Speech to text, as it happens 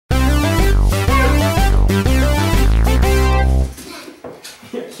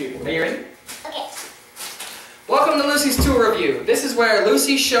Are you ready? Okay. Welcome to Lucy's tool review. This is where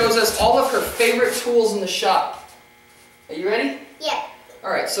Lucy shows us all of her favorite tools in the shop. Are you ready? Yeah.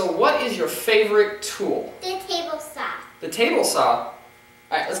 Alright, so what is your favorite tool? The table saw. The table saw?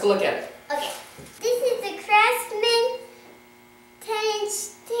 Alright, let's go look at it. Okay. This is the Craftsman 10-inch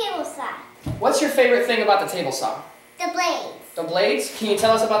table saw. What's your favorite thing about the table saw? The blades. The blades? Can you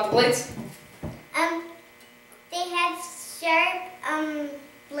tell us about the blades? They have sharp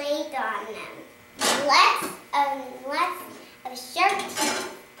blade on them. Less of sharp teeth.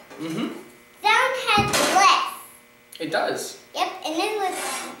 Mm-hmm. That one has less. It does. Yep, and this one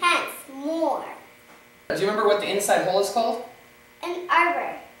has more. Do you remember what the inside hole is called? An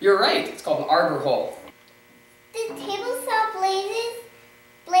arbor. You're right. It's called an arbor hole. The table saw blades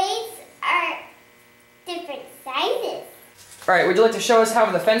are different sizes. Alright, would you like to show us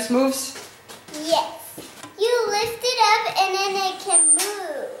how the fence moves? Yes. You lift it up and then it can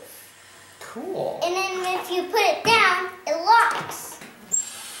move. Cool. And then if you put it down, it locks.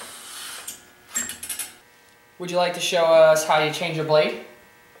 Would you like to show us how you change a blade?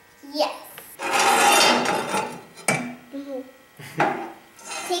 Yes.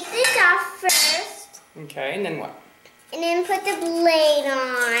 Take this off first. Okay, and then what? And then put the blade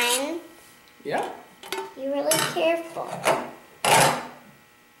on. Yeah. Be really careful.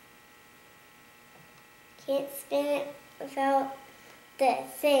 Can't spin it without the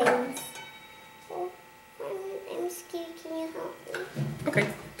things. Oh, I'm scared. Can you help me? Okay,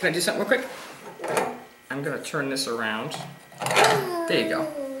 can I do something real quick? I'm gonna turn this around. There you go.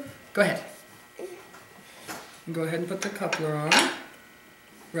 Go ahead. Go ahead and put the coupler on.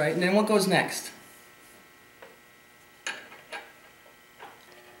 Right, and then what goes next?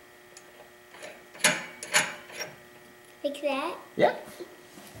 Like that. Yeah.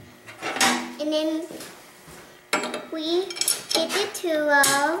 And then we get the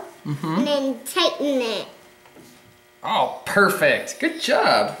tool and then tighten it. Oh, perfect. Good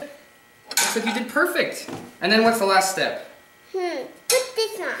job. Looks like you did perfect. And then what's the last step? Put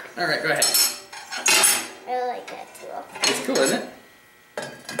this on. All right, go ahead. I like that tool. It's cool, isn't it?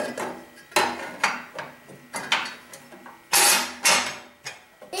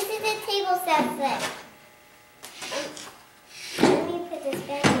 This is a table set. Let me put this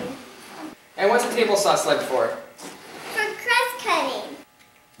back in. And what's the table saw sled for? For crust cutting.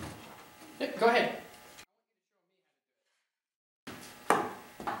 Yep, go ahead.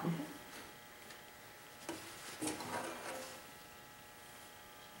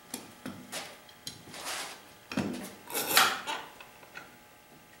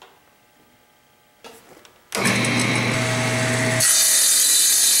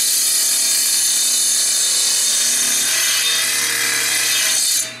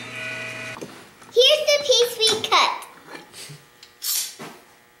 Here's the piece we cut.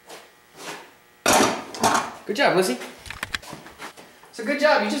 Good job, Lucy. So good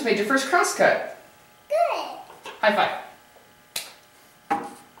job, you just made your first cross cut. Good. High five.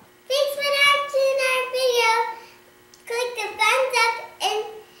 Thanks for watching our video. Click the thumbs up and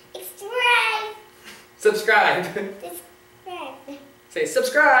subscribe. Subscribe. Subscribe. Say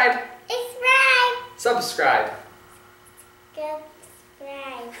subscribe. Subscribe. Subscribe.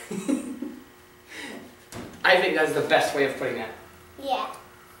 Subscribe. I think that's the best way of putting that. Yeah.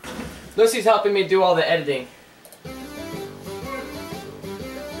 Lucy's helping me do all the editing.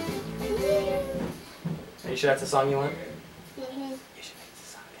 Are you sure that's the song you want? You should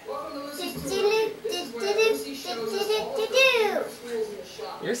make the song again.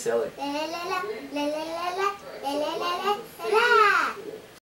 You're silly. La la la la la la la la la la la la.